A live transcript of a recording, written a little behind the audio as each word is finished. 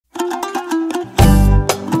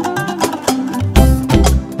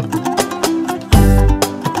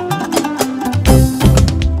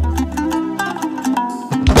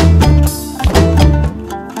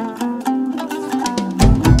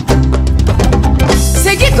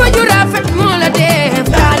jikko ju rafet moo la def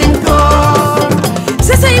daalin koor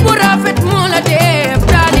sa sëy bu rafet moo la def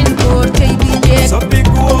daalin koor tey bi jeeg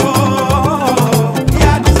soppiku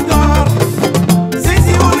yaa dis koor sëy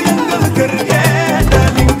si woo yëngal kër ge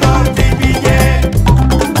daalin koor tey bi jeeg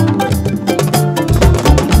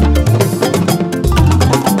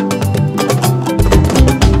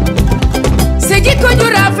sa jikko ju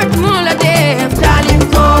rafet moo la def daalin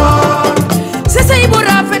koor sa sëy bu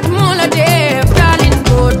rafet moo la def daalin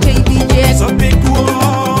koor tey bi jeeg soppiku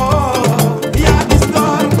yaa dis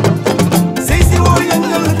koor sëy si woo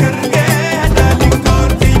yëngal kër ge daalin koor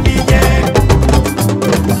tey bi jeeg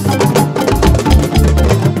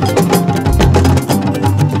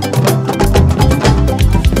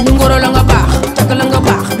ñu ngoro la nga baax takk la nga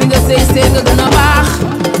baax bi nga sëy sëy nga gën a baax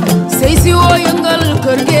sëy si woo yëngal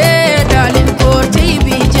kër ge daalin koor tey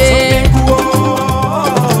bi jeeg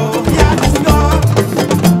yaa dis koor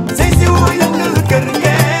sëy si woo yëngal kër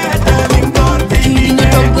ge daalin koor tey kii bi dina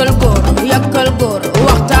jeeg toggal góor yàkkal góor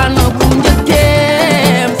waxtaan bu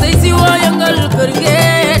njëkkeem sëy si woo yëngal kër ge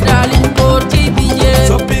daalin koor tey bi jeeg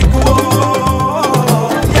soppiku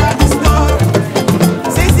yaa dis koor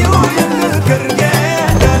sëy si woo yëngal kër ge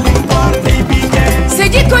daalin koor tey bi jeeg sa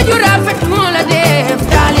jikko ju rafet moo la def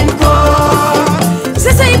daalin koor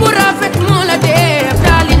sa sëy bu rafet moo la def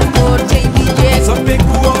daalin koor tey bi jeeg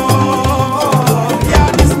soppiku yaa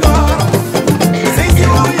dis koor sëy si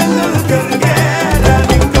woo yëngal kër ge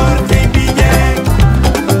daalin koor tey bi jeeg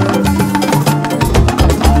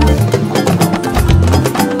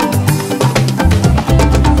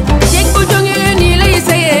jeeg bu jógee nii lay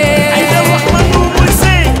sëyee ay da wax ma nu muy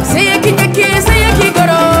sëy sëye ki njëkkee sëye ki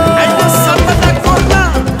goro ay da samba d'accord na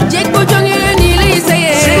jeeg bu jógee nii lay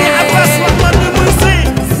Sëriñ sëyee Abbas wax ma nu muy sëy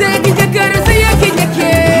sëye ki njëkkër sëye ki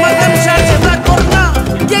njëkkee madame Charge d'accord na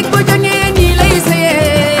jeeg bu jógee nii lay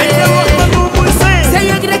sëyee ay da wax ma nu muy sëy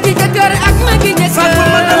sëye ki rek ki njëkkër ak ma ki Fatou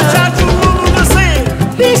madame njëkkër Charge noonu la sëy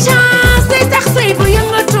bi chance day tax sëy bu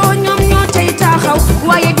yëngatoo ñoom ñoo cay taxaw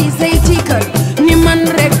waaye di sëy ci kër ni man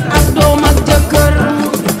rek ak doom ak jëkkër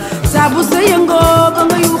saa bu sa yëngoo ba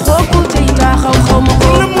nga yu xooku cay taxaw xaw ma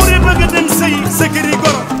ko la mu bëgg a dem sëy sa këri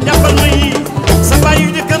goro jàppal ma yii sa baay yu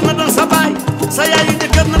jëkkër na doon sa baay sa yaay yu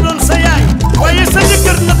jëkkër na doon sa yaay waaye sa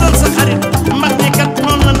jëkkër na doon sa xarit mag ñi kat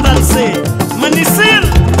noonu lan daan sëy ma ni sëyal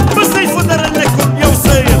ba sëy fu dara nekkul yow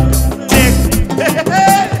sëyal jeeg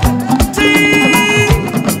ci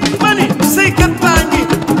ma ni sëykat baa ngi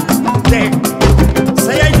jeeg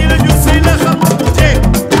sa yaay ji la jur sëy la xam jeeg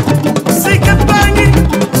sëykat baa ngi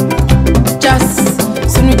cas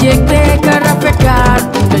sunu jéeg bee ka rafetkaat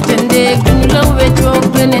la jëndee duñu la weccoog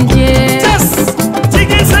beneen jéeg cas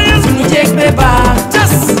jigéen sëyal sunu jéeg bee baax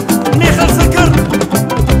cas neexal sa kër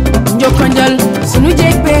njokkanjal sunu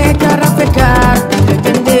jéeg bee ka rafetkaat la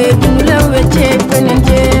jëndee duñu la wecceeg beneen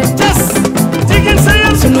jéeg cas jigéen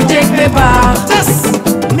sëyal sunu jéeg bee baax cas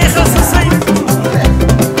neexal sa sëy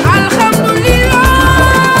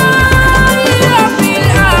alhamdulillahi rabbil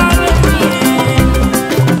alamin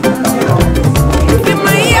bi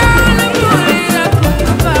ma yàlla mooy rakk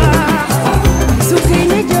baax su fi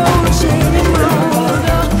ne jow chéri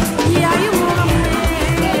Maodo yaayu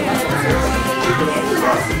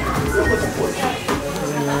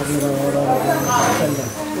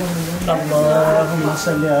اللهم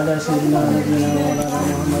صل على سيدنا نبينا مولانا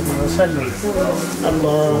محمد وسلم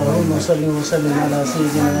اللهم صل وسلم على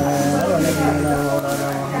سيدنا ونبينا مولانا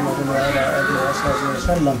محمد وعلى اله وصحبه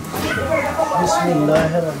وسلم بسم الله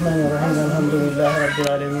الرحمن الرحيم الحمد لله رب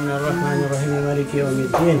العالمين الرحمن الرحيم مالك يوم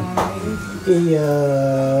الدين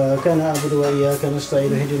إياك نعبد وإياك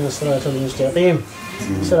نستعين اهدنا الصراط المستقيم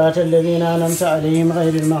صراط الذين أنعمت عليهم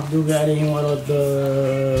غير المغضوب عليهم ولا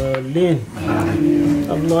الضالين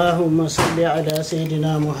اللهم صل على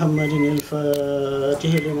سيدنا محمد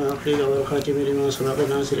الفاتح لما أغلق والخاتم لما سبق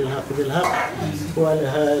ناصر الحق بالحق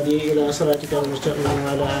والهادي إلى صراطك المستقيم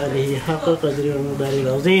وعلى آله حق قدر ومقدار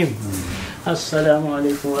العظيم السلام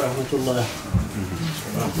عليكم ورحمة الله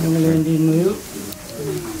ñu ngi leen di nuyu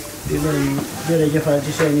di leen jërëjëfal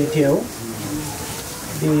ci seeni teew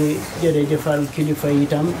di jërëjëfal kilifa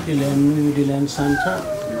itam di leen nuyu di leen sant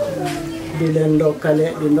di leen ndokkale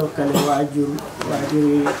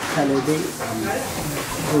waajuri xale bi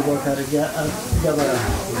Boubacar Dia ak jabaram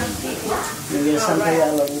ñu ngi sant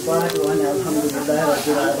yàlla bu baax di wax ne alhamdulillahi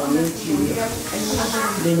rabbil alamin ci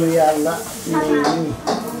li ñu yàlla may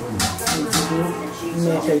ñu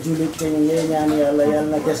nekk julit te ñu ngi ñaan yàlla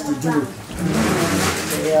yàlla des ci julit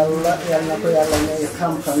te yàlla na ko yàlla may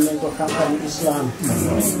xam-xam nañ ko xam-xam islam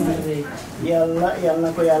yàlla na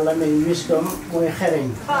ko yàlla may wisdom mooy xereñ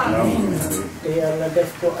te yàlla def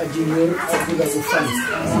ko aji wér ak gudda bu fan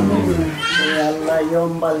te yàlla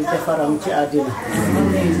yombal defaram ci àddina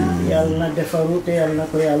yàlla na defaru te yàlla na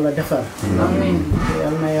ko yàlla defar te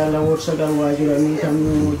yàlla na yàlla wërsëgal waajuram itam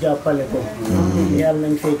ñu jàppale ko yàlla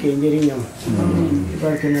nañ fekkee njëriñam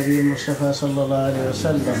barke nabi Mustafa sallallahu alayhi wa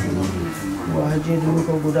sallam wax ji duñ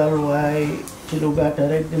ko guddal waaye ci lu gàtt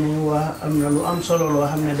rek dinañ wax am na lu am solo loo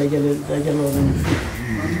xam ne dajaloo nañu fi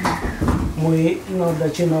muy nodda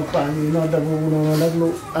ci noppam yi nodda boobu noonu nag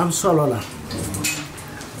lu am solo la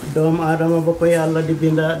doomu aadama ba ko yàlla di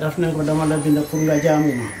binda daf ne ko dama la binda pour nga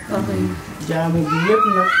jaamu ma jaamu bi yëpp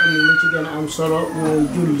nag am na lu ci gën a am solo mooy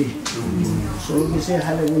julli soo gisee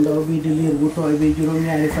xale bu ndaw bi di liir bu tooy bi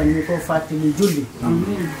juróom-ñaari fan ñu ko fàttali julli ñu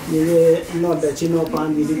ngi nodda ci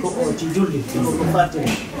noppam bi di ko oo ci julli di ko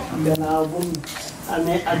fàttali gannaaw bu mu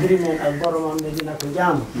amee agreement ak boromam ne dina ko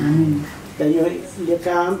jaamu dañooy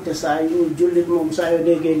likaam te saa yu jullit moom saa yoo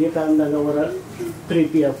déggee likaam da nga war a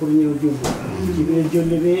prépare pour ñëw julli ci biir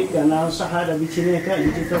julli bi gannaaw saxaada bi ci nekk li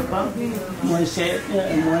ci toppam mooy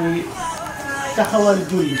mooy taxawal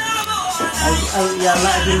julli ak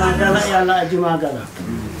yàlla aji màggala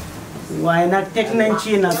waaye nag teg nañ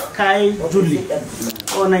ci nag kaay julli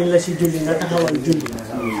oo nañ la si julli nga taxawal julli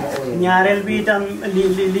ñaareel bi itam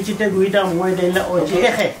li ci tegu itam mooy dañ la oo ci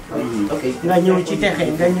texe nga ñëw ci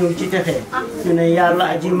texe ñu ne yàlla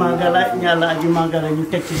aji màggala ñu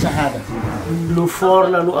teg ci saxaada lu foor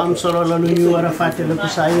la lu am solo la lu ñuy war a fàttaliku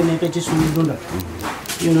saa yu nekk ci suñu dunda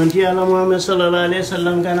yonent yàlla Muhammad sallallahu alayhi wa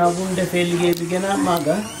sallam gannaaw bu mu defee liggéey bi gën a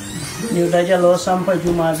màgga ñu dajaloo sampa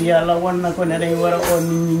juma bi yàlla wan na ko ne dañ war a oo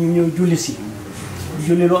nit ñi ñu ñëw julli si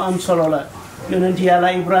julli lu am solo la yonent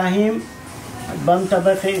yàlla Ibrahim bam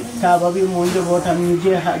tabaxee kaaba bi moo njabootam ñu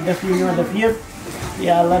jeexa def li ñoo def yëpp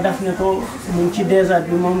yàlla daf ne ko mu ngi ci désert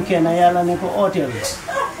bi moom kenn yàlla ne ko ooteel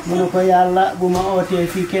mu ne ko yàlla bu ma ootee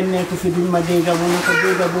fii kenn nekku fi duñ ma dégga mu ne ko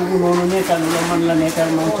dégga boobu noonu nekkal la man la nekkal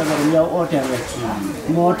man sa borom yow ooteel rek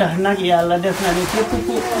moo tax nag yàlla def na ne képp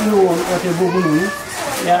ku ñu woon oote boobu noonu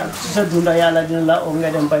sa dunda yàlla dina la oo nga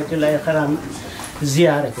dem bayti lay xaram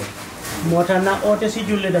ziyaare ko moo tax nag oote si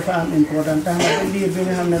julli dafa am important tax na ba liir bi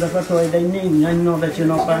nga xam ne dafa tooy dañ ne nañ nodda ci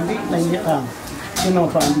noppam bi nañ ñi xam ci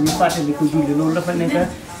noppam bi ñu fàttali ko julli loolu dafa nekk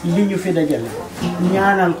li ñu fi dajale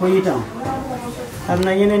ñaanal ko itam am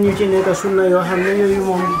na yeneen yu ci nekk sunna yoo xam ne yooyu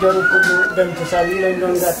moom jarul ko dem ci sax yi lañ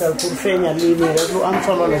doon gàttal pour feeñal lii nii rek lu am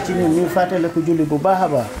solo la ci ñun ñu fàttali ko julli bu baax a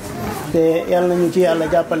baax te yàlla nañu ci yàlla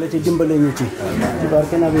jàppale te dimbale ñu ci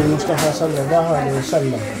barke nabi Mustafa sallallahu alayhi wa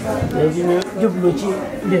sallam léegi ñu jublu ci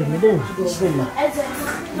mbir mi dégg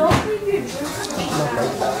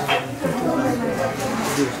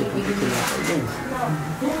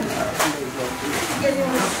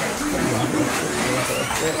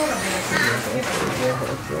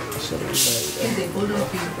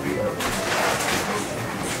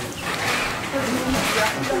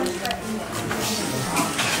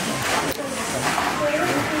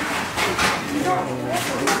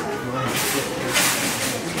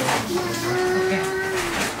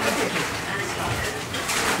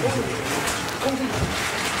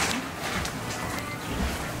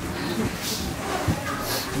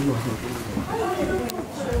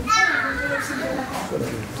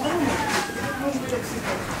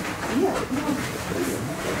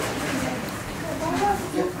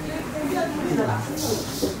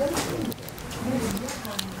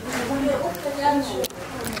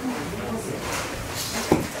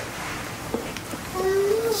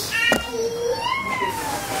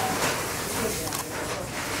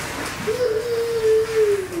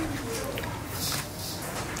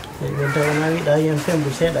nga wona wiɗa yen fembu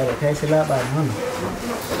seeɗa rek hay si laaɓani hono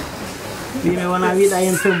wiɓe wona wiɗa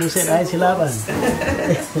yen fembu seeɗa hay si laaɓani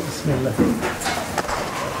bisimillah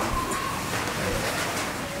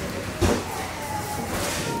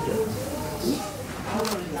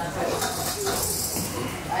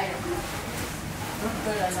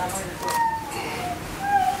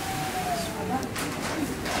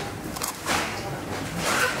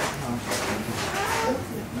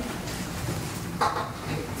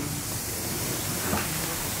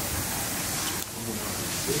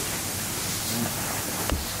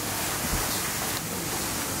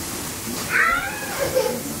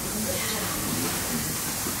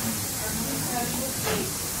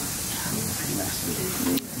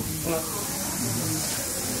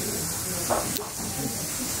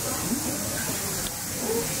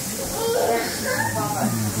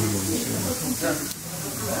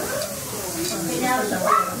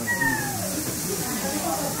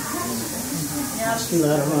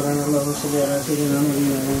Bismillahirrahmanirrahim. Allahumma shalli ala sayyidina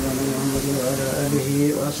Muhammadin wa ala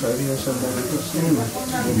alihi wa ashabihi wa sallam taslima.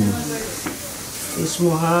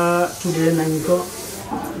 Ismuha tudde nañ ko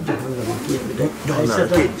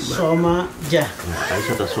Isata Soma Dia.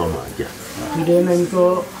 Isata Soma Dia. Tuddee nañ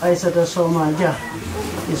ko Isata Soma Dia.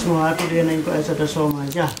 Isma tuddee nañ ko Isata Soma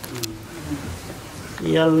Dia.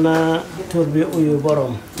 Yal na tur bi uyu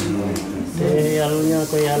borom. Te yal na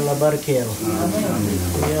ko yàlla barkeel.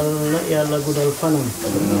 Yàlla guddal fanam.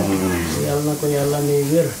 Yal na ko yàlla may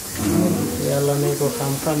wér. Yàlla may ko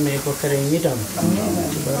xam-xam may ko xereñ itam.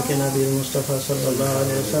 Barke Nabi Mustafa sallallahu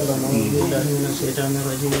alayhi wa sallam. A'uuzu billahi mina shaytaani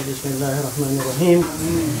rajiim. Bismillahi rahmaani rahiim.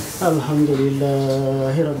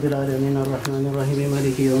 Alhamdulillahi rabbil aalamiin arrahmaani rahiim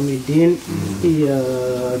maaliki yawmi ddiin.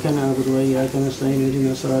 Iyyaaka na'budu wa iyyaaka nasta'iin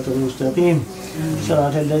ihdinas siraatal mustaqiim.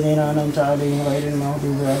 Siraatal laziina an'amta alayhim ghayril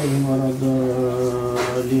maghduubi alayhim wa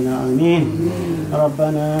lad-daalliin. Amiin.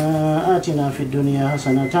 ربنا آتنا في الدنيا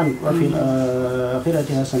حسنة وفي الآخرة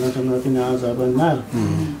حسنة وقنا عذاب النار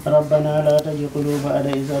ربنا لا تزغ قلوبنا بعد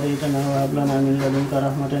إذ هديتنا وهب لنا من لدنك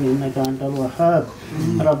رحمة إنك أنت الوهاب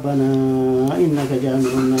ربنا إنك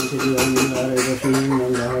جامع الناس ليوم لا ريب فيه إن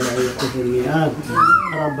الله لا يخلف الميعاد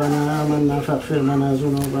ربنا آمنا فاغفر لنا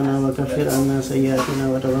ذنوبنا وكفر عنا سيئاتنا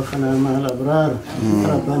وتوفنا مع الأبرار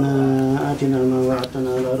ربنا آتنا ما وعدتنا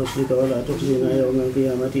على رسلك ولا تخزنا يوم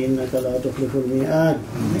القيامة إنك لا تخلف الميعاد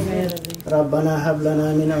ربنا هب لنا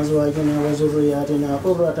من أزواجنا وذرياتنا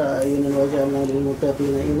قرة أعين واجعلنا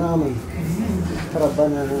للمتقين إماما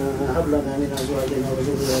ربنا هب لنا من أزواجنا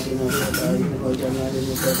وذرياتنا قرة أعين واجعلنا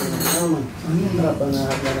للمتقين إماما ربنا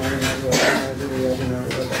هب لنا من أزواجنا وذرياتنا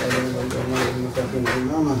قرة أعين واجعلنا للمتقين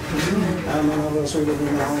إماما آمن الرسول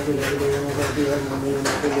بما أنزل إليه من ربه والمؤمنون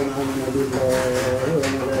كلنا آمن بالله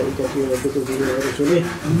وملائكته وكتبه ورسله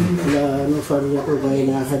لا نفرق بين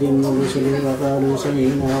أحد من رسله وقالوا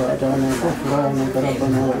سمعنا وأطعنا غفرانك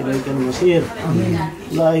ربنا وإليك المصير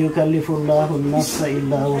لا يكلف الله النفس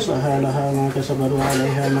إلا وسعها لها ما كسبت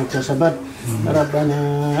وعليها ما اكتسبت ربنا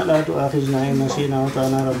لا تؤاخذنا إن نسينا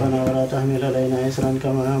وأطعنا ربنا ولا تحمل علينا إصرا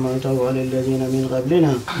كما حملته على الذين من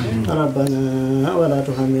قبلنا ربنا ولا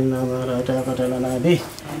تحملنا ما لا طاقة لنا به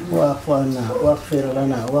واعف عنا واغفر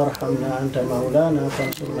لنا وارحمنا أنت مولانا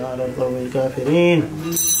فانصرنا على القوم الكافرين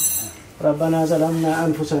ربنا ظلمنا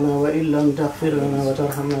أنفسنا وإن لم تغفر لنا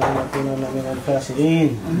وترحمنا لنكونن من الخاسرين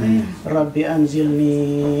رب أنزلني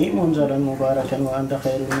منزلا مباركا وأنت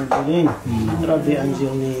خير المنزلين رب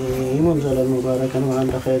أنزلني منزلا مباركا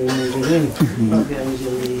وأنت خير المنزلين رب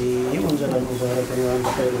أنزلني منزلا مباركا وأنت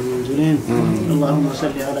خير المنزلين اللهم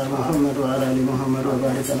صل على محمد وعلى آل محمد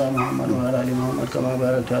وبارك على محمد وعلى آل محمد كما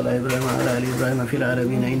باركت على إبراهيم وعلى آل إبراهيم في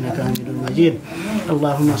العالمين إنك حميد مجيد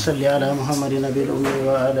اللهم صل على محمد نبي الأمي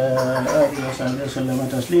وعلى آله وصحبه وسلم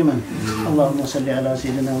تسليما اللهم صل على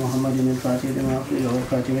سيدنا محمد الفاتح لما أغلق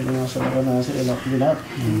والخاتم لما سبق ناصر الحق بالحق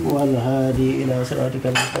والهادي إلى صراطك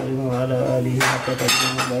المستقيم وعلى آله حق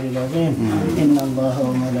قدره العظيم إن الله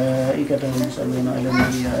وملائكته يصلون على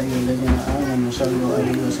النبي يا أيها الذين آمنوا صلوا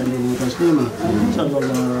عليه وسلموا تسليما صلى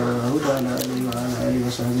الله تعالى عليه وعلى آله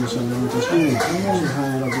وصحبه وسلم تسليما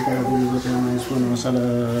سبحان ربك رب العزة عما يصفون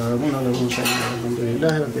وسلام على المرسلين والحمد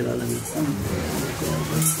لله رب العالمين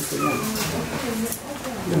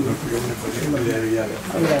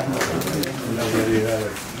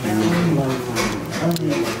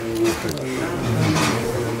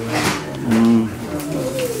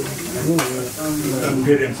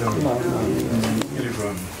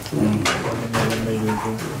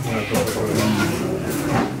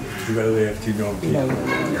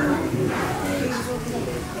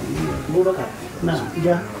Nah,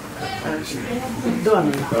 ya. Doan.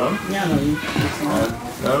 Ñaanal.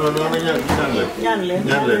 ñaan leen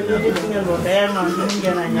ngeen bokk yaa ngi noonu ñu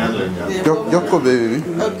ngeen a ñaan jox ko bébé bi.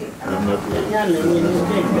 ñaan leen ñu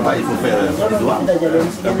il faut faire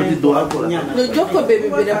un petit doigt pour jox ko bébé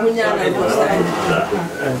bi rek mu ñaanal ko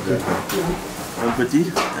un petit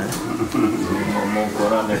mon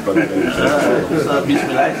Coran n'est pas ça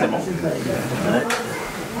bismillah c'est bon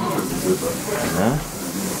hein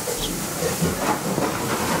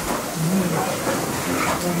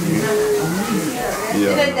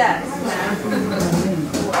yeah.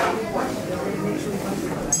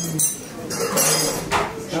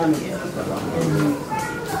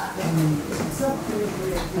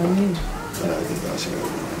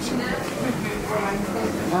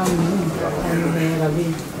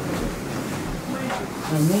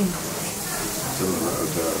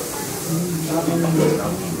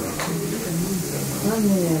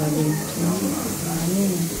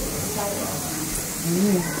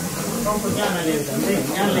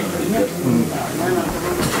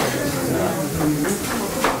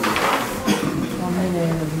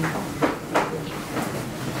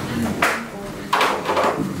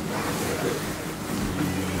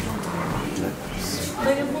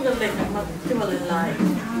 Đây cái bức gần này mà khi mà lên lại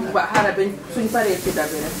paree ci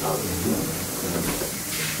dabi rek.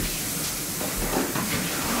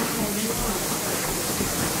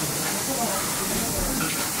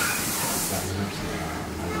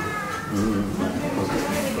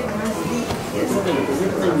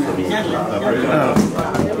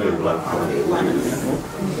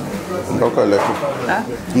 ndoka lekku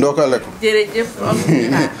ndoka lekku jërëjëf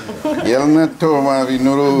yal na tooma bi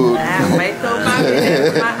nuru may tooma bi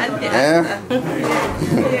ma andi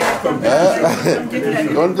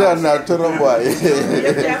kontaan naa trop waay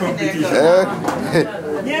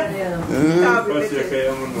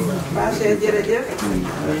jërëjëf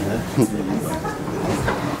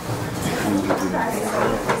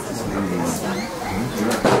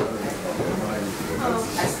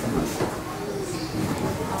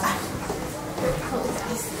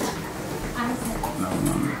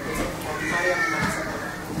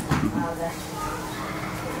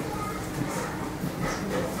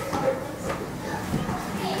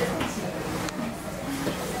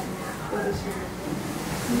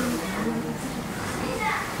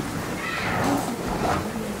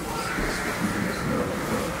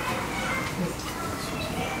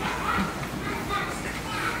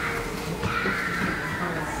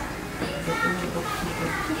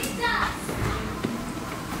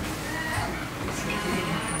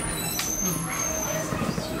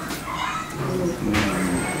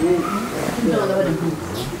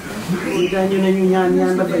ñu ne ñu ñaan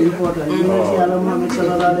dafa important ñu ne ci yàlla Muhammad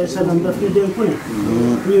sallallahu alayhi wa sallam daf ñu dénku ne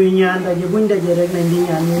ñuy ñaan daje buñ daje rek nañ di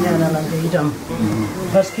ñaan ñu ñaanalante itam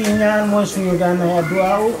parce que ñaan mooy suñu gànnaay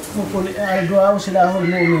adduwaaw silahul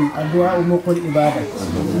mu'min adduwaaw muqul ibada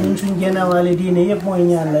ñun suñ génnawaale diine yëpp mooy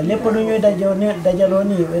ñaan la lépp lu ñuy dajaloo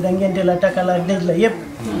nii da ngente la takkala dëj la yëpp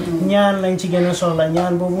ñaan lañ ci gën a soxla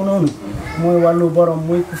ñaan boobu noonu mooy wàllu borom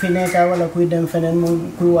muy ku fi nekka wala kuy dem feneen moom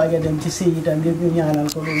kuy waaj a dem ci sëy itam yëpp ñu ñaanal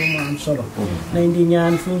ko loolu moo am solo nañ di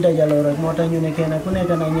ñaan fu ñu dajaloo rek moo tax ñu ne kenn ku nekk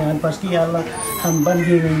na ñaan parce que yàlla xam ban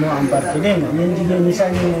gémmiñ moo am barke dégg nga yéen jigéen ñi sax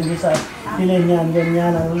ñu leen di sax di leen ñaan ngeen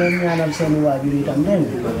ñaanal seen waajur itam dégg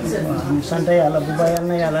nga waaw ñu sant yàlla bu baax yal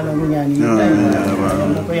na yàlla nangu ñaan yi yal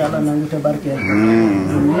na ko yàlla nangu te barkeel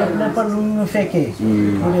lépp lu ñu fekkee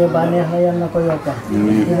bu dee bànneex la yal na ko yokka bu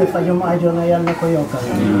dee fajum aajo la yal na ko yokka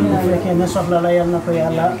bu fekkee ne soxla la yal na ko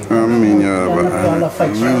yàlla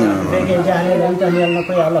faj bu fekkee jaaxle la itam yal na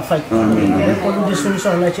ko yàlla faj lépp lu di suñ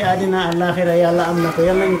soxla ci àddina àllaaxira yàlla am na ko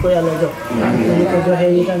yal nañu ko yàlla jox ñu ko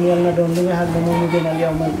joxee itam yal na doon li nga xam ne moom mu gënal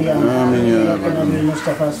yawmal qiyaama Nabi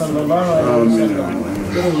Mustafa sallallahu alayhi wa sallam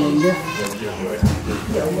jërëjëf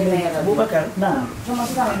Boubacar naam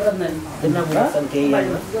gannaaw bu ñu sante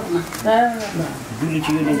yàlla julli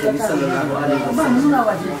ci yonent bi sallallahu alayhi wa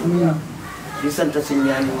sallam di sant seen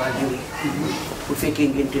ñaani waajur yi bu fekkee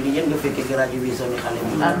ngénte li yéen nga fekkee graduation xale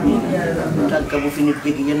bi tànka bu fi nit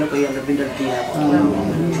jéggi yéen na ko yàlla bindal tiyaaba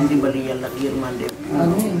ci ndimbali yàlla ak yërmandeem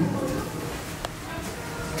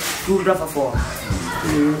tuur dafa foor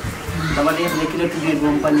dama dee ne ki la tuddee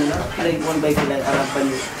moom bañ la xale yi moom bay fi lay arab bañ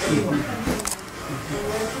la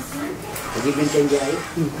Binta Njaay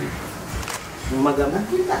magam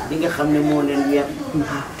di nga xam ne moo leen yar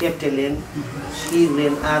tette leen xiir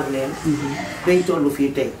leen aar leen bañ tollu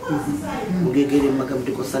fii tey mu ngi gërëm magam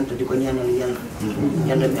di ko sant di ko ñaanal yàlla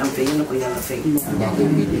yàlla mi am fay yal na ko yàlla fay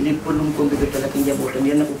lépp lu mu ko mbébétal ak njabootam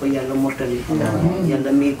yal na ko yàlla mottali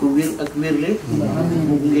yàlla may ko wér ak wérle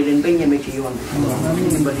mu ngi leen bañ ñeme ci yoon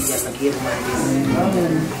bi dimbali yàlla ak yërmande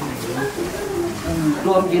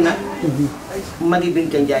doom ji nag magi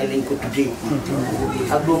Binta Njaay lañ ko tuddee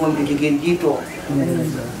ak doomam di jigéen jiitoo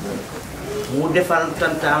mu defal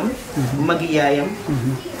tantaam magi yaayam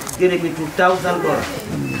gërëmitu $1000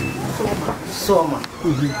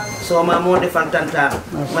 sooma moo defal tantaam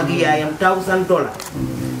magi yaayam $1000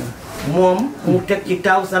 moom mu teg ci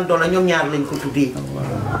 $1000 ñoom ñaar lañ ko tuddee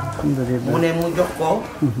mu ne mu jox ko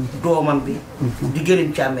doomam bi di gërëm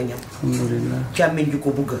càmmeñam càmmeñ ju ko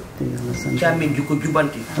bugga càmmeñ ju ko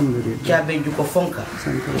jubanti càmmeñ ju ko fonka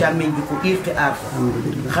càmmeñ ju ko iirte aar ko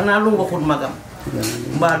xanaa lu mu waxul magam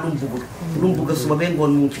mbaa lu mu bugg suba ba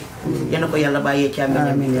ngoon mu ngi ci yal na ko yàlla bàyyee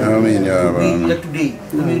càmmeñam amiin yaa bi la tuddee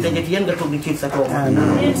bu ñuy dajati yan nga toog di ciib sa toog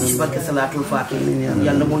barke salaatul faati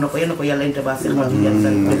yàlla mun na ko yal na ko yàlla intaba seex ma ci yàlla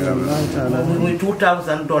muy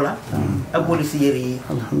 $2000 ak woli si yére yi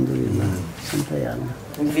alhamdulillah sant yàlla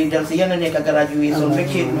ñu fi del si yenn nekk graduation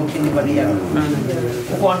fekkee ñu ci ndimbali yàlla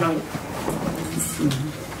ku ko nangu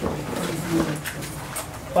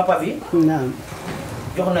papa bi naam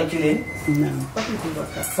jox na ci leen naam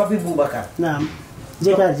papi Boubacar naam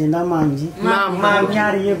jëkkër ji ndax maam ji maam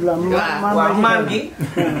ñaari yëpp la waaw maam ji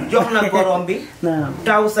jox na borom bi naam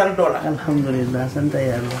 $1000 alhamdulillah sant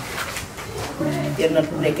yàlla yal na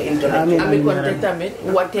nekk intellectuel. Ami Konte tamit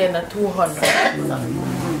watee na 200.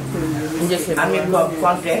 njëkk Ami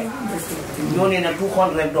Konte yónnee na $200.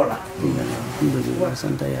 alhamdulillah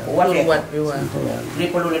sant yàlla watee wat bi waaw.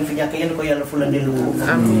 lépp lu leen fi ñàkk yéen ko yàlla fu la dellu ko.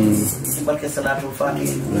 amiin. ci barke salaatul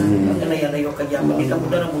faatiha. yal na yàlla yokk a jàmm ni tam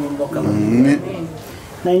dara mënul mbokkam.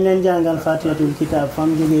 nañ leen jàngal fatihatul kitab fam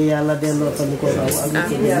jógee yàlla delloo ko lu ko raw ak lu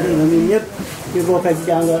ko dégg ñun ñëpp ñu bokk ak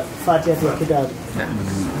jàng fatihatul kitab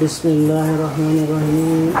bismillahi rahmani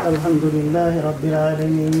rahim alhamdulillahi rabbil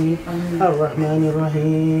alamin arrahmani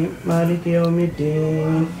rahim maliki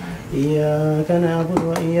yawmiddin iyyaka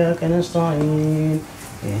na'budu wa iyyaka nasta'in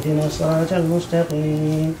اهدنا الصراط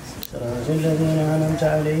المستقيم صراط الذين أنعمت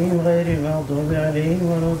عليهم غير المغضوب عليهم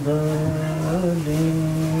ولا الضالين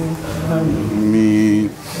آمين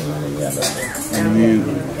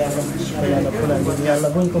yàlla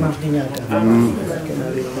buñ ko mos di ñàkk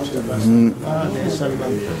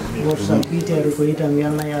sallam wërsëg bi teeru ko itam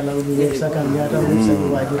yal na yàlla ubbi wërsëgam yaatal wërsëg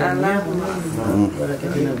waajuram yëpp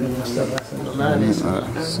barakati nabi Mustafa sallallahu alayhi wa sallam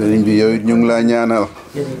sëriñ bi yow it ñu ngi laa ñaanal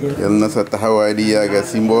yal na sa taxawaay di yàgga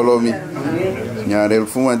si mbooloo mi ñaareel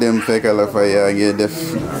fu ma dem fekk la fa yaa ngi def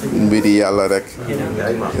mbiri yàlla rek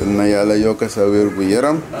yal na yàlla yokk sa wér bu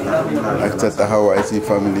yaram ak sa taxawaay si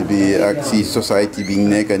famille bi ak si société bi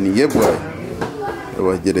nekk ni yëpp waay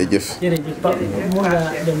wax jërëjëf jërëjëf Pape mun nga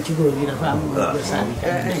dem ci góor gi dafa am sànni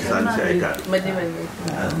ma dimbali.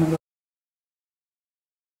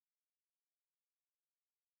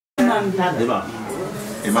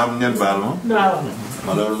 Imam ngeen baal ma.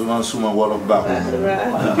 malheureusement suma wolof baaxul.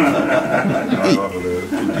 damay wax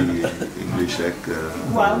tuuti English rek.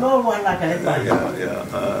 waaw loolu mooy làkk rek baax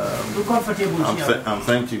du comfortable ci yow. I'm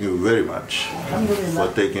thanking you very much for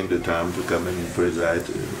taking the time to come and preside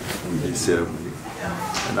this ceremony.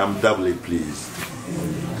 And I'm doubly pleased.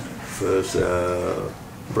 First,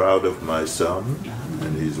 proud of my son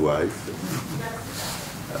and his wife.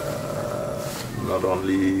 Not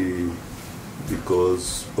only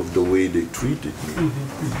because of the way they treated me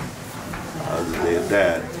as their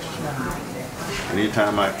dad.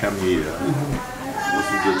 Anytime I come here, this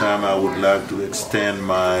is the time I would like to extend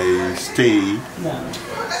my stay.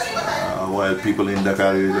 While people in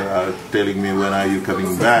Dakar are telling me, when are you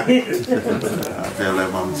coming back? I tell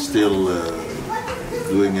them I'm still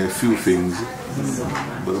doing a few things,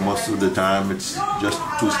 but most of the time it's just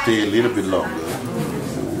to stay a little bit longer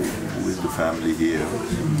with the family here.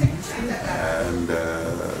 And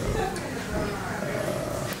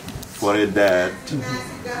for a dad,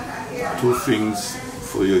 two things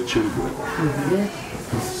for your children.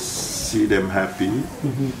 See them happy,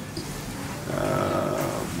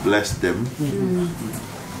 bless them,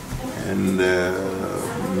 and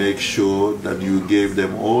make sure that you gave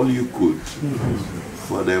them all you could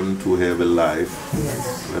for them to have a life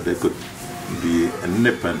where they could be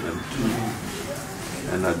independent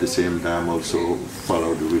and at the same time also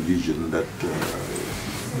follow the religion that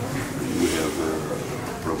you have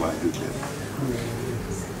provided them.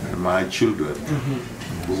 And my children,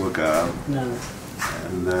 Bubakar,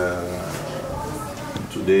 and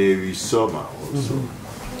today we Soma also,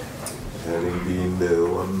 having been the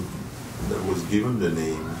one that was given the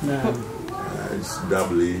name, it's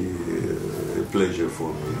doubly a pleasure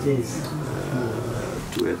for me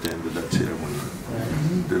to attend that ceremony.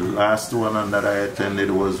 The last one that I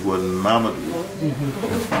attended was when Mamadou,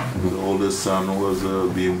 the oldest son, was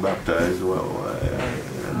being baptized.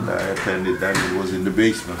 And I attended that. It was in the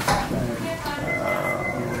basement.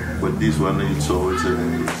 But this one, it's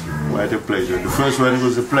quite a pleasure. The first one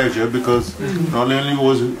was a pleasure because not only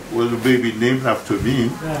was a baby named after me,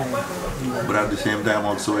 but at the same time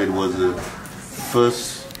also it was the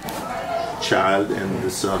first child and the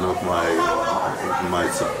son of my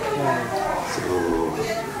son. So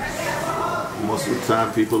most of the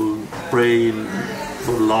time people pray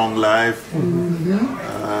for long life,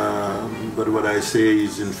 but what I say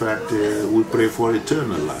is in fact we pray for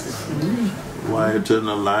eternal life. Why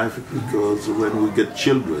eternal life? Because when we get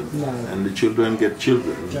children and the children get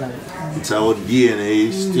children, it's our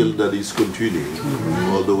DNA still that is continuing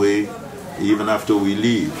all the way. Even after we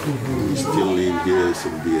leave, we still leave here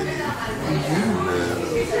some DNA. And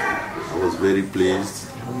I was very pleased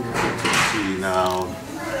to see now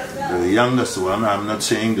the youngest one, I'm not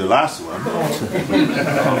saying the last one,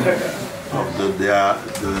 of the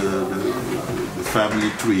family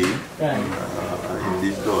tree in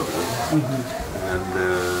this daughter. And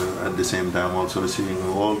at the same time also seeing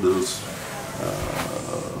all those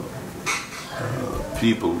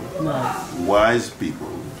people, wise people,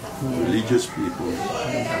 religious people,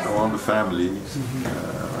 and all the families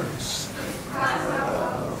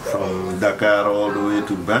from Dakar all the way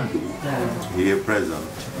to Bantu, here present.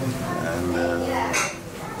 And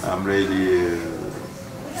I'm really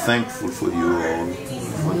thankful for you all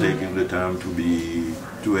for taking the time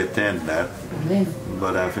to attend that.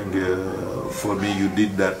 But I think for me you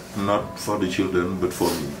did that not for the children but for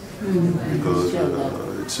me, because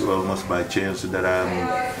it's almost by chance that I'm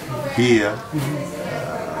here.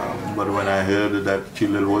 But when I heard that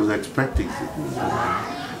children was expecting it,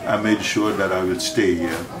 I made sure that I would stay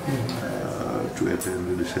here to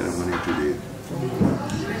attend the ceremony today.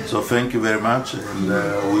 So thank you very much, and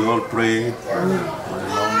we all pray for a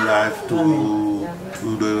long life to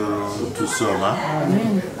Soma,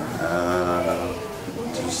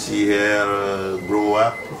 to see her grow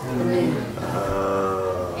up,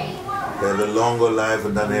 have a longer life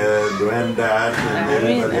than her granddad and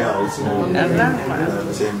everybody else, and at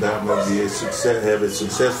the same time have a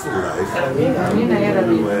successful life,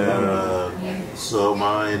 where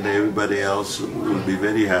Soma and everybody else will be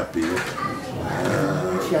very happy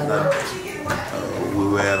that we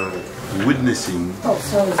were witnessing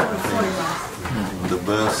the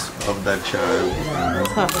birth of that child,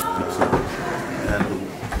 and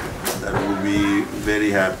that we'll be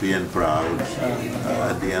very happy and proud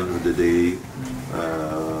at the end of the day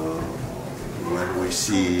when we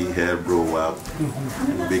see her grow up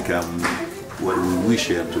and become what we wish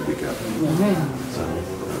her to become. So,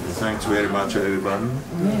 thanks very much, everyone.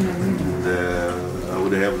 And, I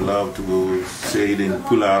would have loved to say it in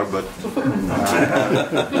Pular, but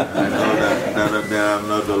I know that there are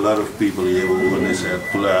not a lot of people here who understand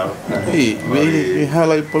Pular. Hey, we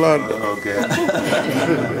highlight Pular. Okay.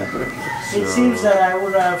 It seems that I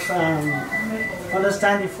would have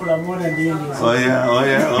understand it Pular more than the English. Oh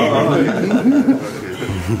yeah. Okay.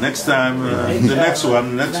 Next time, the next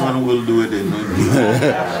one we'll do it in English.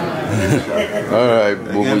 All right,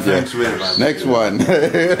 Again, thanks very much. next one.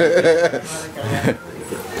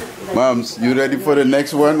 Moms, you ready for the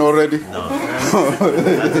next one already? No.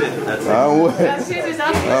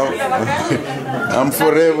 I'm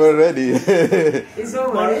forever ready.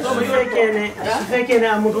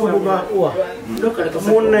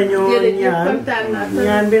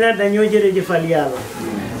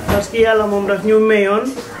 Parce que yàlla moom daf ñu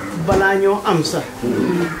mayoon balaa ñoo am sax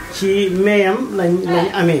ci mayam lañ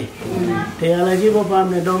amee te yàlla ji boppam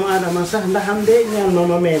ne doomu aadama sax ndaxam de ñaan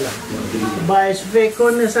ma may la waaye su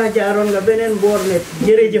fekkoon ne sax jaaroon nga beneen boor ne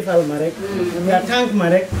jërëjëfal ma rek nga tànk ma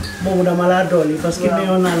rek boobu dama laa dooli parce que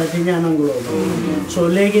mayoon naa la te ñaananguloo soo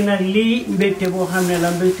léegi nag lii mbégte boo xam ne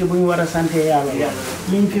la mbégte bu ñu war a sant yàlla la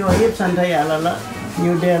liñ fi wax yëpp sant yàlla la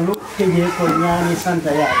ñu dellu tëjee ko ñaani sant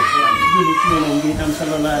yàlla julli ci yonent bi tam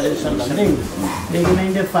sallallahu alayhi wa sallam dégg nga léegi nañ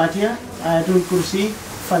def Fatiha ayatul kursi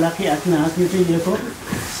falaki ak naas ñu tëjee ko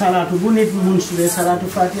salaatu bu nit mun sudee salaatu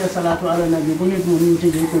Fatiha salaatu ala nabi bu nit mun ñu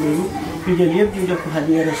tëjee ko léegi ñu jël yëpp ñu jox ko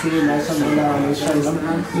hadiya rasulillah sallallahu alayhi wa sallam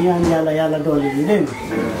ñaan yàlla dolli bi dégg nga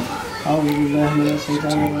أعوذ بالله من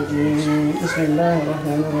الشيطان الرجيم بسم الله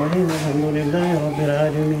الرحمن الرحيم الحمد لله رب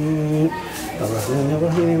العالمين الرحمن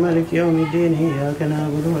الرحيم مالك يوم الدين إياك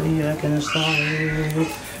نعبد وإياك نستعين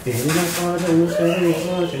اهدنا الصراط المستقيم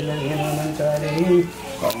صراط الذين أنعمت عليهم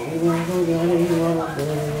غير المغضوب عليهم ولا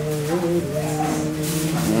الضالين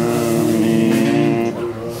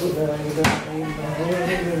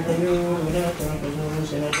لا تأخذه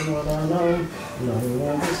سنة ولا نوم له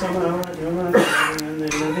ما في السماوات وما في الأرض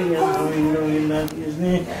الذي يدعو من دون الله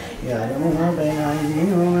بإذنه يعلم ما بين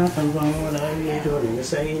أيديهم وما خلفهم ولا يحيطون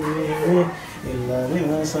بشيء من علمه إلا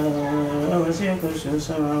بما شاء وسع كرسيه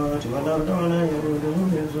السماوات والأرض ولا يؤوده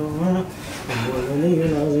حفظهما وهو العلي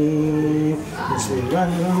العظيم بسم الله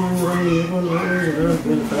الرحمن الرحيم قل أعوذ برب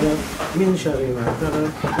الفلق من شر ما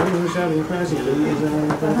خلق ومن شر حاسد إذا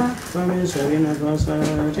وقب ومن شر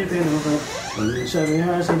النفاثات في العقد ومن شر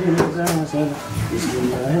حاسد إذا حسد بسم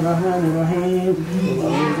الله الرحمن الرحيم قل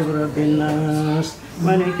أعوذ برب الناس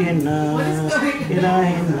ملك الناس إله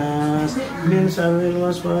الناس من شر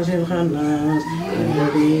الوسواس الخناس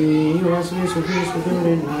الذي يوسوس في صدور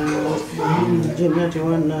الناس من الجنة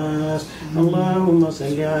والناس اللهم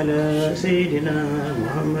صل على سيدنا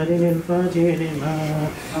محمد الفاتح لما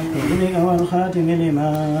أغلق والخاتم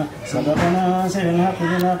لما سبقنا سر الحق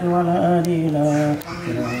بالحق وعلى آله إلى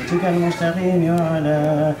صراطك المستقيم وعلى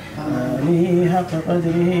آله حق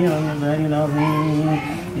قدره ومقداره العظيم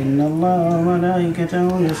إن الله وملائكته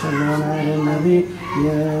يصلون على النبي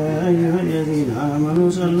يا أيها الذين آمنوا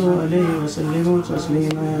صلوا عليه وسلموا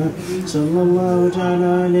تسليما صلى الله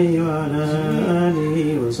تعالى عليه وعلى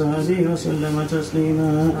آله وصحبه وسلم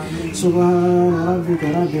تسليما سبحان ربك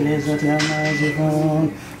رب العزة عما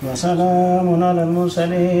يصفون وسلام على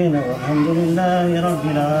المرسلين والحمد لله رب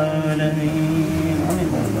العالمين.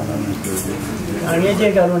 Angin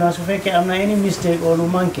jaga lu nasu feke amna ini mistake olu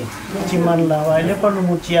manke ciman la waaye lepp lu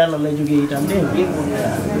mu ci yalla la joge itam de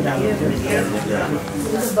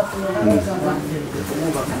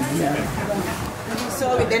so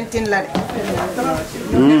we dentin la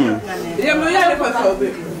Dem ya le fa so be.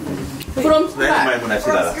 From scratch.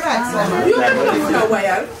 You can put a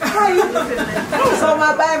wire. so ma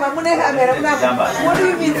bay ma mune camera na what do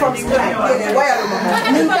you mean from scratch wire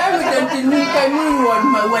Ni ka we dentin ni ka ni won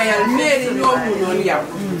ma wire meri ñoo mu non yam.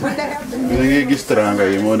 ngi gis teranga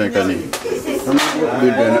yi mo nekk ni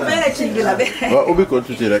bere ci bi la be wa ubi ko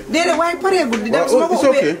tuti rek dede way pare guddi dem suma ko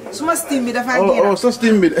ubbe suma steam bi dafa oh so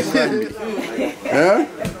steam bi hein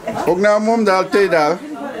foog naa moom daal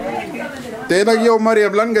tey nag yow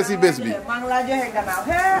Mariam lan nga si bés bi mang la joxe gannaaw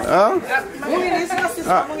ah mu ngi ni suma sis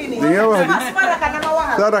mu ngi ni li nga wax sadaka na ma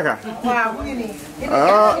waxal sadaka waaw mu ngi ni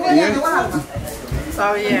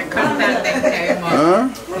So yeah, content Huh?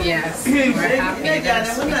 Yes, we're happy that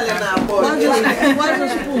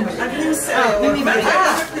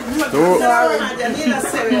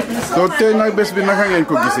so tey nag bés bi naka ngeen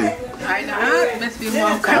ko gisee I know, best be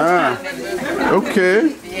more content. Okay.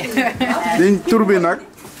 Din tur bi nag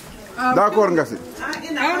d'accord nga si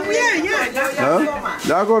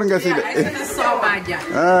d'accord nga si de Soma Dia.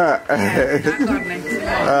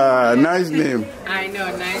 Nice name. I know,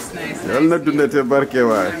 nice. Yal na dundate barke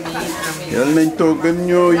waay yal nañ toog gën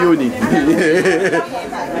ñoo yónni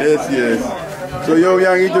yes so yow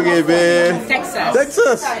yaa ngi jógee ba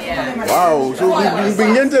Texas wow so bi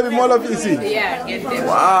ngente bi moo la fi ici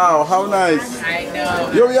wow how nice I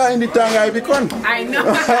know. yow yaa indi tàngaay bi kon I know.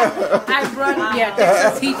 I brought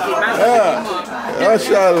Texas heat.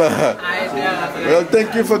 Mashallah. I know. Well,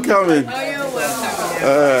 thank you for coming. Oh, you're welcome.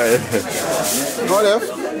 Noo def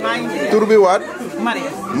tur bi waat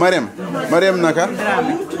Mariam naka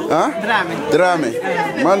Dramé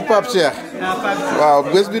man Pape Cheikh waaw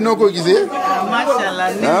bés bi noo ko gisee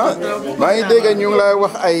maa ngi dégg ñu ngi lay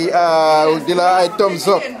wax ay di la ay thumbs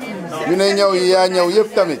up ñu ne ñëw yi yaa ñëw yëpp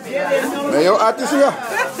tamit mais yow artiste nga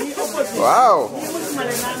waaw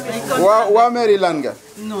waa Maryland nga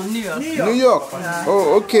New York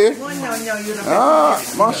oh ok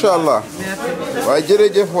masha Allah waay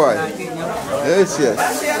jërëjëf waay yes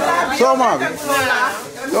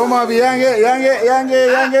Soma bi yaa ngi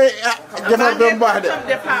defar doom baax de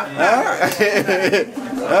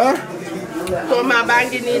Soma baa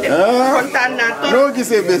ngi nii de kontaan naa trop. noo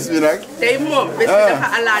gisee bés bi nag Tey moom bés bi dafa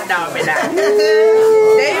ala daaw bi daal.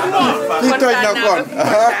 Tey moom kontaan naa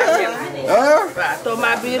waaw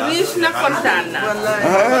Soma bi riche na kontaan naa.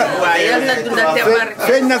 waaw yal na dundate barke.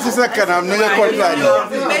 feeñ na si sa kanam ni nga kontaan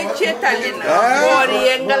Mbay ceetali na. Boor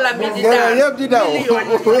yeeg ngalam yi di daal. yëpp di daw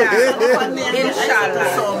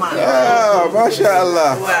Inshallah. masha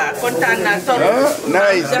Allah waaw kontaan naa trop.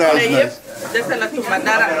 nice desalatuma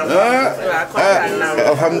dara. waaw kontaan naa.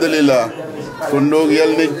 alhamdulillah kon donc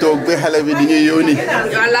yal nañ toog ba xale bi di ñu yónni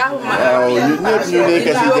Allahumma waaw ñun ñëpp ñu nekk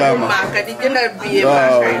si jaama di jëndal billet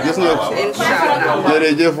waaw gis nga inshallah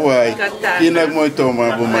jërëjëf waay kii nag mooy Toma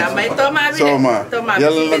bu mag Soma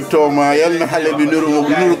yal na Toma yal na xale bi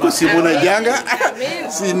nuru ko si mun a jàng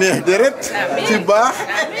si neex deret si baax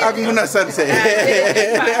ak mun a sanse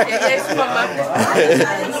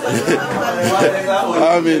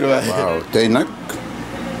amiin waay waaw tey nag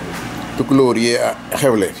tukulóor yi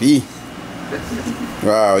xewle fii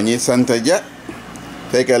waaw ñi sant ja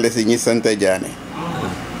fekkale si ñi sant jaane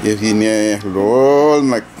yëf yi neex lool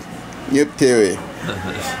nag ñëpp teewee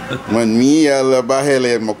man mii yàlla baaxee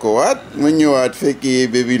leen ma ko waat ma ñëwaat fekki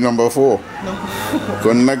baby number 4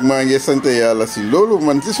 kon nag maa ngi sant yàlla si loolu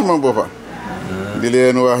man ci suma boppa di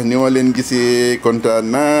leen wax ni ma leen gisee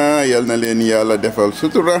kontaan naa yal na leen yàlla defal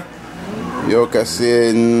sutura yokka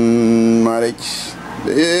seen marriage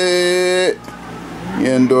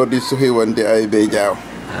ngeen door di suxi wante ay bay jaaw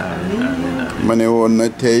ma ne woon na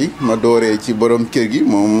tey ma dooree ci borom kër gi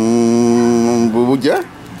moom Bubu Dia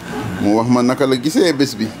mu wax ma naka la gisee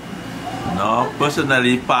bés bi No,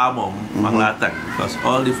 personally pa mom mang la tag because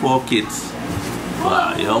all the 4 kids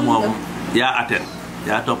waaw yow moom yaa attend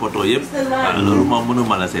yaa toppatoo yëpp loolu moom mënu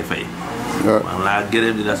ma la see fay mang laa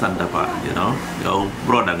gërëm di la sant pa you know yow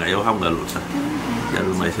broda nga yow xam nga loolu sax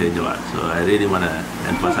jarul may see ñëwaat so I really want to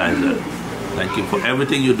emphasize that thank you for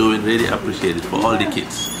everything you're doing really appreciate it for all the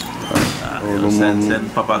kids Send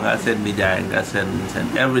papa nga send nijaay nga send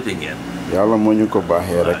everything yéen. Yàlla moo ñu ko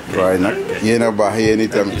baaxee rek waaye nag yéen a baax yéen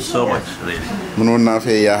itam. Thank you so much really. mënoon naa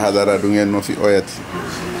fee yaaxa dara du ngeen ma fi oyati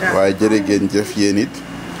waaye jërë ngeen jëf yéen it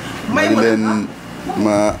ma di leen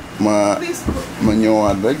ma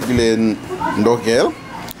ñëwaat rek di leen ndokkeel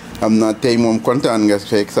xam naa tey moom kontaan nga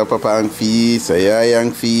fekk sa papa ang fii sa yaay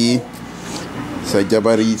ang fii sa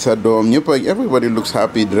jabar yi sa doom ñëpp ak everybody looks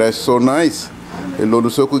happy dressed so nice te loolu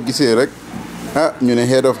soo ko gisee rek ñu ne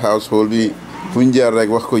head of household bi fu ñu jaar rek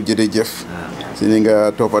wax ko jërëjëf si ni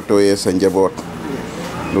nga toppatooyee sa njaboot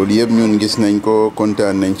loolu yëpp ñun gis nañ ko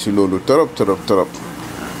kontaan nañ si loolu torop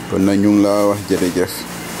kon na ñu ngi la wax jërëjëf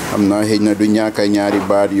xam naa xëy na du ñaaka ñaari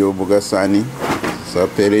baat yoo bëgg a sànni sa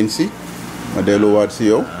parents yi ma delluwaat si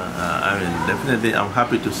yow. I mean definitely I'm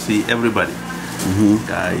happy to see everybody.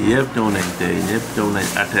 Yëpp ñëw nañ tey ñëpp ñëw nañ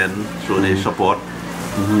attend show their support.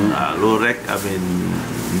 loolu rek I mean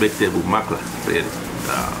mbégte bu mag la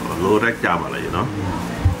loolu rek jaama la you know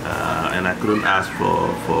and I couldn't ask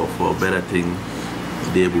for better thing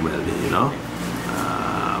day bu mel nii you know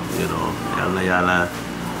yal na yàlla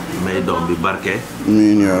may doom bi barke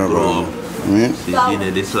grow up si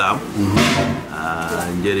diine l'islam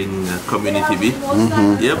njëriñ community bi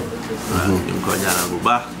yëpp ñu ngi ko ñaanal bu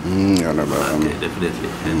baax definitely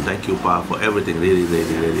and thank you Pa for everything really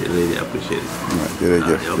appreciate it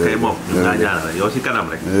jërëjëf ok moom ñu ngi ñaanal rek yow si kanam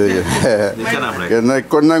rek si kanam rek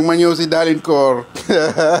kon nag ma ñëw si Darling Core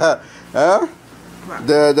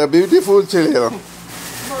the beautiful children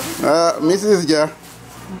Mrs. Dia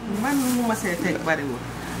man mu ma see teg bariwul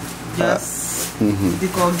just di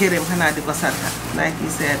ko gërëm xanaa di ko sant like he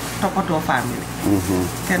said toppatoo famille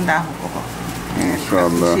kenn daaxu ko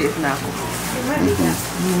inshallah naa ko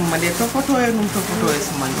nu ma dee toppatooyee nu mu toppatooyee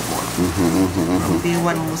suma njaboot di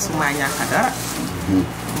wan musuma ñàkk dara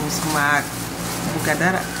musuma bugga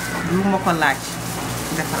dara lu ma ko laaj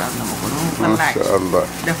defaral na ma ko lu ma ko laaj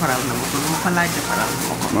defaral na ma ko lu ma ko laaj defaral na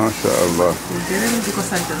ma ko masha Allah gërëm di ko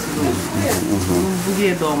sant si loolu mu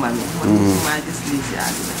buggee doomam yi man musuma gis lii si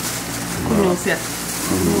àddina ku ñëw seet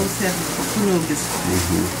ko ku ñëw gis ko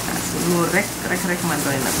loolu rek man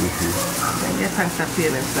doy na dañ dee tànk sa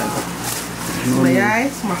parents la suma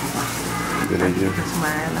yaay suma papa suma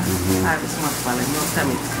yaay la xaabi suma papa la ñoom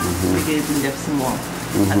tamit liggéey buñ def si moom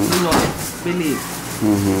ak lu ñoo def ba léegi so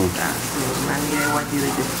maa ngi lay wax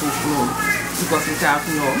jërëjëf foofu noonu because without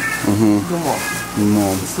ñoom du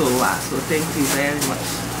moom so thank you very much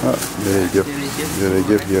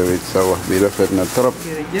jërëjëf yow it sa wax bi rafet na trop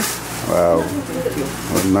waaw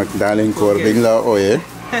kon nag Darling Core biñ la ooyee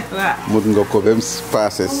mut nga ko bem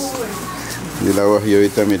passes di la wax yow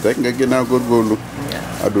tamit rek nga gën a góorgóorlu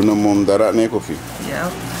aduna moom dara ne ko fi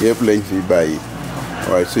yëpp lañ fi bàyyi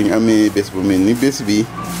waaye suñ amee bés bu mel ni bés bi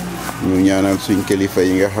ñu ñaanal suñ kilifa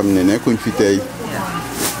yi nga xam ne nekkuñ fi tey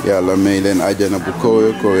yàlla may leen àjjana bu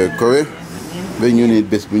kowe ba ñu nit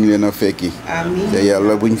bés bu ñu leen a fekki te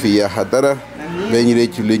yàlla buñ fi yaaxa dara ba ñu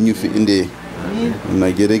réccu leen ñu fi indee na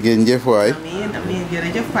jërëgeen jëf waay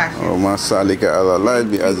ma salika ala laaj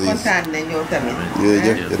bi Aziz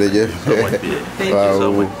jërëjëf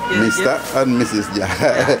waaw Mr and Mrs Dia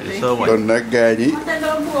kon nag gaañ yi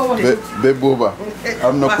ba booba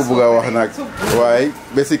am na ku bugg a wax nag waaye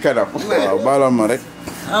ba si kanam waaw baalam ma rek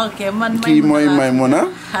kii mooy Maymuna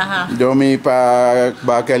doomi Pa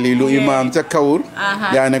Bakalilu imam ca Kawur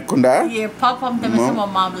Yaane Kunda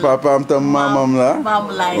papaam tam maamam la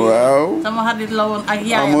waaw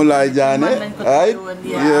Amulaay Jaane ay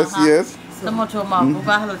yes sama maam bu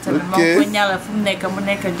baax la tamit moo ko ñaanal fu mu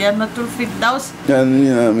nekk jannatul firdaws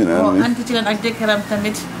amiin anti ci leen ak jëkkëram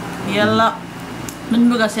tamit yàlla nuñ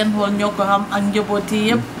bëgg a seen xool ñoo ko xam ak njaboot yi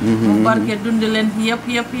yëpp mu barke dund leen yëpp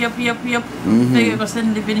tege ko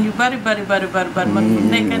seen libin yu bari man fu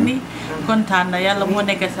nekk nii kontaan na yàlla moo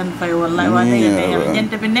nekk seen fay wallahi waa dëgg ne yàlla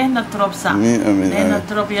ñente bi neex na trop sax neex na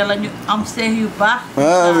trop yàlla ñu am seex yu baax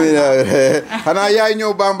amiin xanaa yaay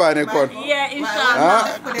ñëw bambaane kon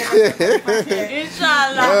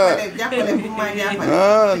inshallah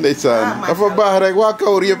ndeysaan dafa baax rek waa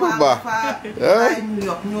Kawur yëpp baax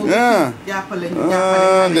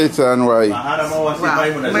ndeysaan waay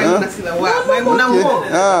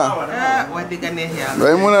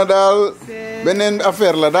Maymuna daal beneen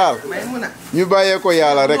affaire la daal ñu bàyyee ko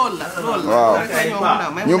yàlla rek waaw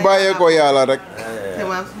ñu bàyyee ko yàlla rek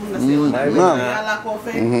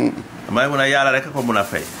Maymuna yàlla rek ko mun a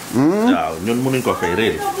fay waaw ñun munuñ ko fay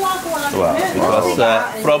réeli waaw because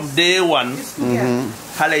from day one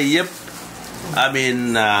xale yëpp I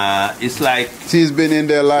mean, it's like she's been in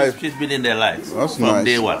their life. She's been in their lives That's from nice.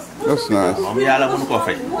 day one. That's nice. Yàlla mënu ko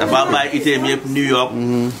fay. Dafa bàyyi itam yëpp New York.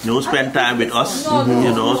 Ñu spend time with us.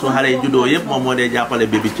 You know, so xale juddoo yëpp moom moo dee jàppale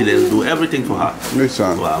baby ci leen do everything for her.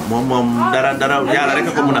 Ndeysaan. Waaw moom dara yàlla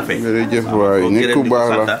rek ko mën a fay. Jërëjëf waay nit ku baax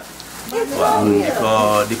la.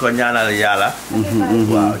 Waaw di ko ñaanal yàlla.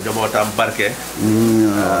 Waaw njabootam barke.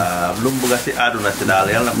 Lu mu bëgg si àdduna si daal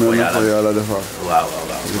yàlla na ko yàlla defal. waaw.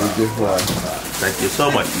 Jërëjëf waay. Thank you so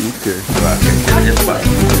much. Okay. Waaw jërëjëf Ba.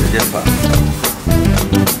 Jërëjëf Ba.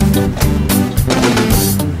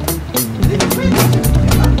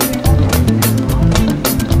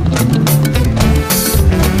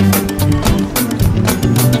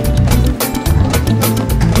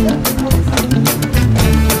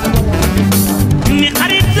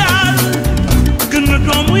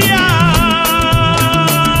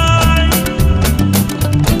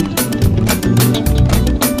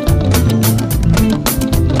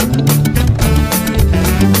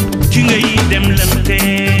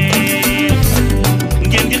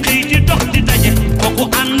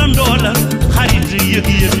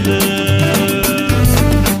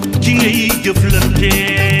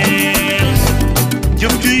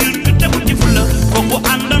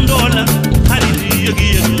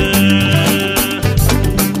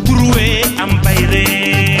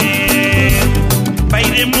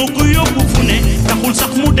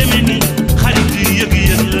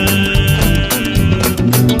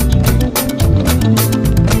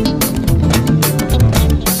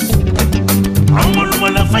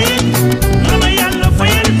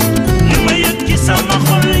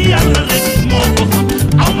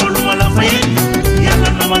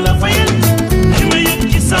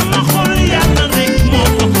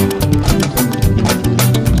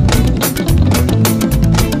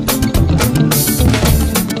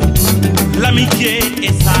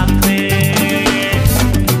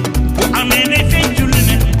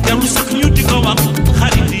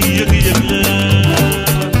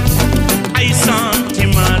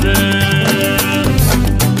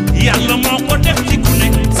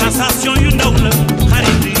 Sensation